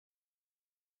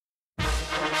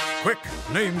Quick,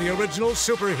 name the original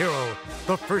superhero,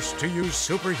 the first to use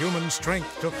superhuman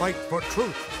strength to fight for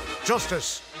truth,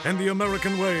 justice, and the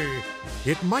American way.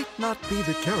 It might not be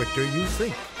the character you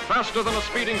think. Faster than a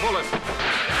speeding bullet.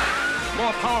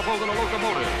 More powerful than a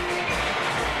locomotive.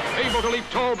 Able to leap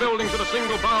tall buildings in a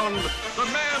single bound. The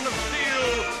Man of Steel.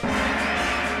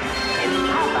 It's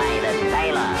Popeye the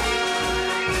Sailor.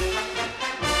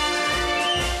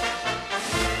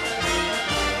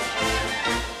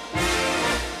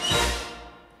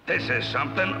 This is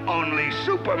something only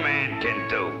Superman can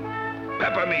do.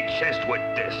 Pepper me chest with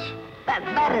this.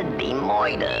 That'd be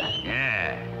murder.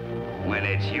 Yeah, when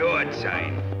it's your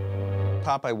time.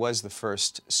 Popeye was the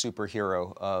first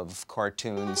superhero of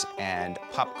cartoons and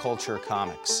pop culture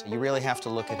comics. You really have to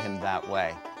look at him that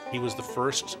way. He was the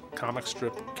first comic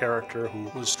strip character who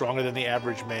was stronger than the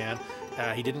average man.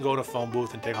 He didn't go to a phone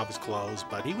booth and take off his clothes,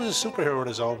 but he was a superhero in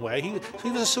his own way. He was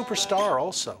a superstar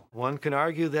also. One can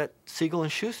argue that Siegel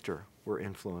and Schuster were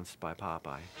influenced by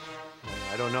Popeye.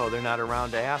 I don't know, they're not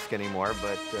around to ask anymore,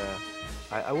 but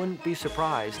I wouldn't be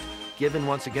surprised, given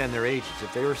once again their ages.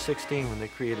 If they were 16 when they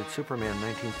created Superman in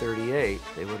 1938,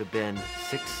 they would have been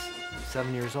 6,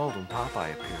 7 years old when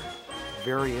Popeye appeared.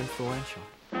 Very influential.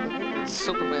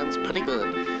 Superman's pretty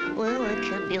good. Well, I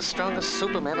can't be as strong as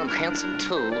Superman. I'm handsome,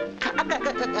 too.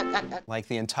 Like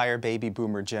the entire baby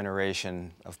boomer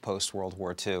generation of post-World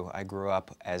War II, I grew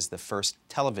up as the first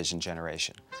television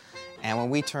generation. And when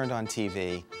we turned on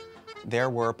TV, there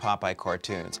were Popeye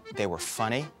cartoons. They were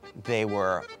funny. They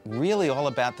were really all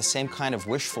about the same kind of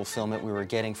wish fulfillment we were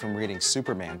getting from reading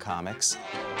Superman comics.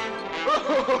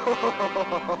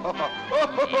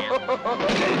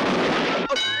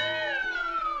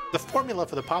 The formula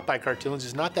for the Popeye cartoons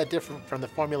is not that different from the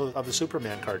formula of the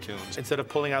Superman cartoons. Instead of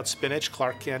pulling out spinach,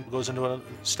 Clark Kent goes into a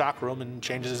stockroom and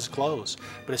changes his clothes.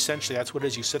 But essentially, that's what it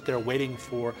is. You sit there waiting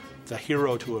for the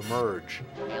hero to emerge.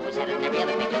 I always had it every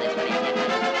other picture this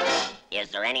one. Is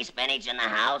there any spinach in the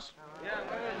house?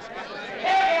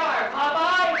 Here you are,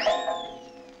 Popeye!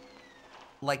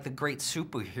 Like the great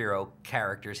superhero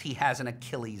characters, he has an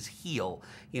Achilles heel.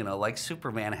 You know, like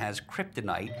Superman has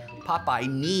kryptonite,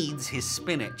 Popeye needs his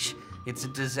spinach. It's a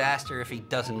disaster if he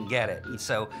doesn't get it. And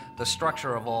so the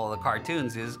structure of all the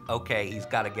cartoons is, okay, he's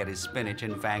got to get his spinach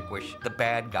and vanquish the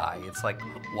bad guy. It's like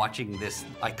watching this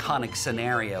iconic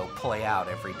scenario play out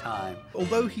every time.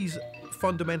 Although he's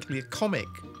fundamentally a comic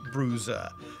bruiser,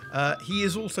 he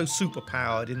is also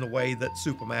superpowered in the way that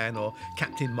Superman or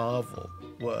Captain Marvel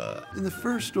were. In the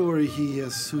first story, he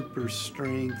has super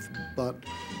strength, but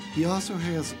he also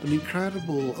has an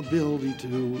incredible ability to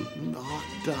not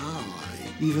die,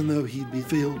 even though he'd be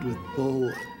filled with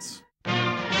bullets.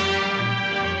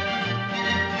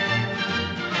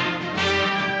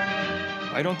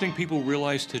 I don't think people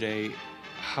realize today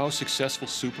how successful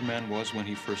Superman was when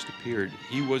he first appeared.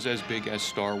 He was as big as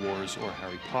Star Wars or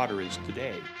Harry Potter is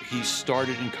today. He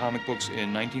started in comic books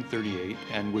in 1938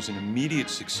 and was an immediate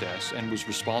success and was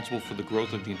responsible for the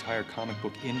growth of the entire comic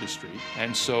book industry.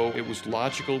 And so it was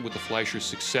logical, with the Fleischer's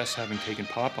success having taken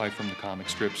Popeye from the comic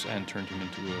strips and turned him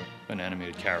into an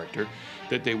animated character,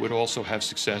 that they would also have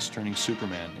success turning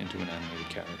Superman into an animated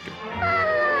character.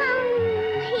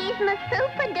 He's my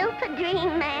super-duper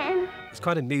dream man. It's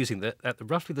quite amusing that at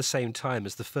roughly the same time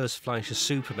as the first Fleischer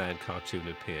Superman cartoon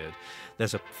appeared,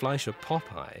 there's a Fleischer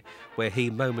Popeye where he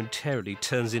momentarily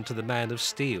turns into the Man of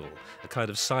Steel, a kind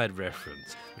of side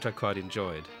reference, which I quite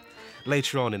enjoyed.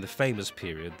 Later on in the famous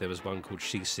period, there was one called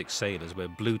She Six Sailors, where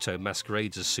Bluto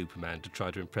masquerades as Superman to try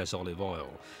to impress Olive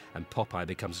Oyl, and Popeye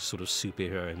becomes a sort of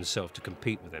superhero himself to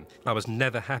compete with him. I was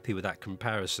never happy with that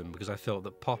comparison because I felt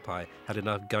that Popeye had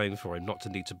enough going for him not to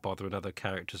need to bother another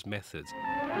character's methods.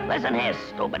 Listen here,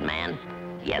 stupid man.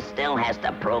 You still has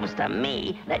to prove to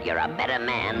me that you're a better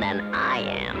man than I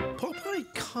am.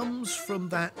 Popeye comes from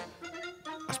that,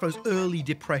 I suppose, early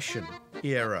Depression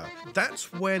era.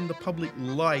 That's when the public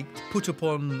liked put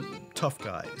upon tough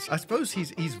guys. I suppose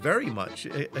he's very much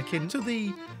akin to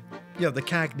the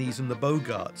Cagneys and the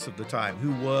Bogarts of the time,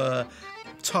 who were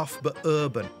tough but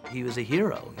urban. He was a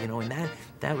hero, you know, and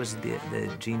that was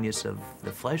the genius of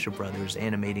the Fleischer brothers,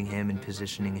 animating him and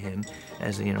positioning him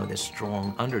as, you know, this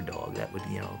strong underdog that would,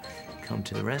 you know, come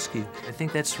to the rescue. I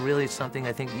think that's really something,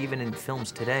 I think even in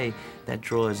films today, that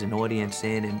draws an audience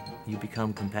in and you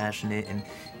become compassionate and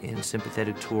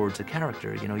sympathetic towards a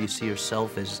character. You know, you see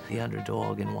yourself as the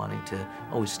underdog and wanting to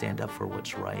always stand up for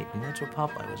what's right, and that's what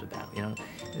Popeye was about, you know.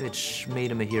 It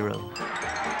made him a hero.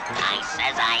 I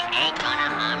says I ain't gonna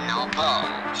harm no bull.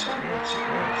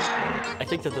 I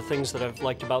think that the things that I've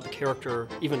liked about the character,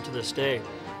 even to this day,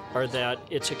 are that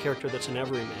it's a character that's an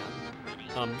everyman.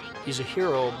 He's a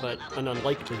hero, but an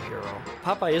unlikely hero.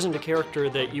 Popeye isn't a character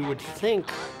that you would think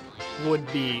would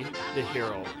be the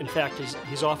hero. In fact,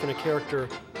 he's often a character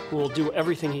who will do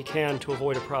everything he can to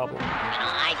avoid a problem.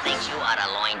 I think you ought to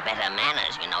learn better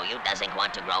manners. You doesn't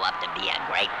want to grow up to be a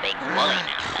great big bully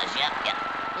now, does you?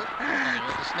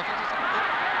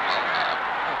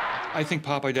 I think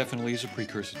Popeye definitely is a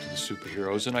precursor to the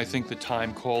superheroes, and I think the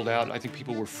time called out. I think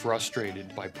people were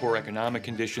frustrated by poor economic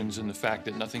conditions and the fact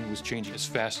that nothing was changing as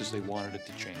fast as they wanted it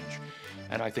to change.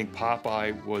 And I think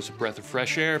Popeye was a breath of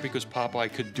fresh air because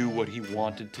Popeye could do what he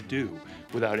wanted to do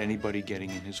without anybody getting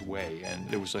in his way. And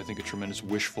there was, I think, a tremendous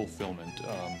wish fulfillment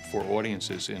for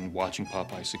audiences in watching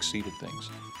Popeye succeed at things.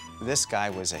 This guy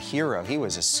was a hero. He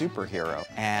was a superhero.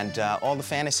 And all the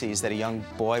fantasies that a young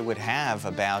boy would have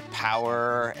about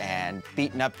power and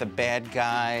beating up the bad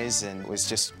guys, and it was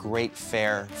just great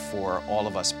fare for all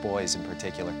of us boys in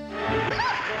particular.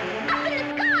 Up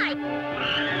in the sky!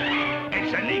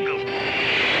 It's an eagle.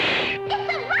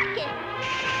 It's a rocket!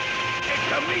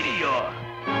 It's a meteor.